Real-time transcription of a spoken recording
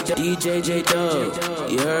DJ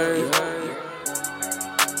Jaydub, you heard?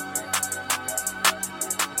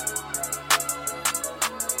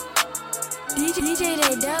 DJ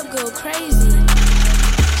Jaydub go crazy.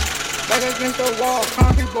 Back against the wall,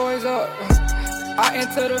 concrete boys up. I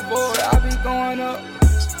enter the void, I be going up.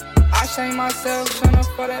 I shame myself, shunna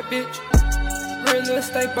for that bitch. Real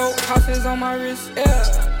estate boat, houses on my wrist,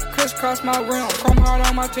 yeah. Crisscross my rim, chrome hard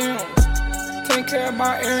on my Timbs. Take care of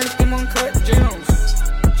my earrings, them uncut gems.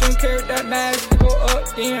 Shouldn't carry that mask, go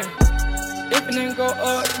up then. If it didn't go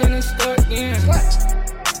up, then it's stuck in.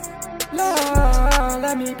 Love,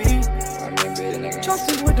 let me be.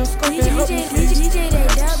 Trusted with the scope and help me sleep. DJ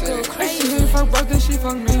Jaydub go crazy. If she ain't fuck bros, then she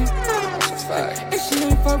fuck me. If she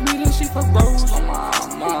ain't fuck me, then she fuck bros.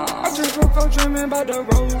 I just woke up dreaming about the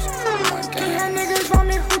rose. Can't have niggas around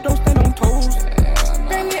me who don't stand on toes.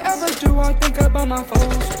 Barely ever do I think about my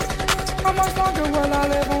foes. How much longer will I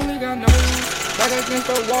live? Only God knows. Back against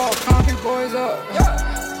the wall, concrete boys up.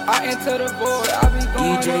 I enter the void, I be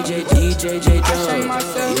going DJ Jaydub, I shame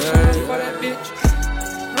myself, shine for that bitch.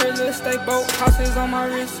 Real estate boat, houses on my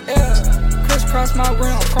wrist, yeah. Crisscross my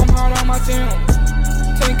rim, chrome hard on my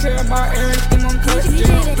Timbs. Take care of my earrings, them uncut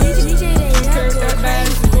gems.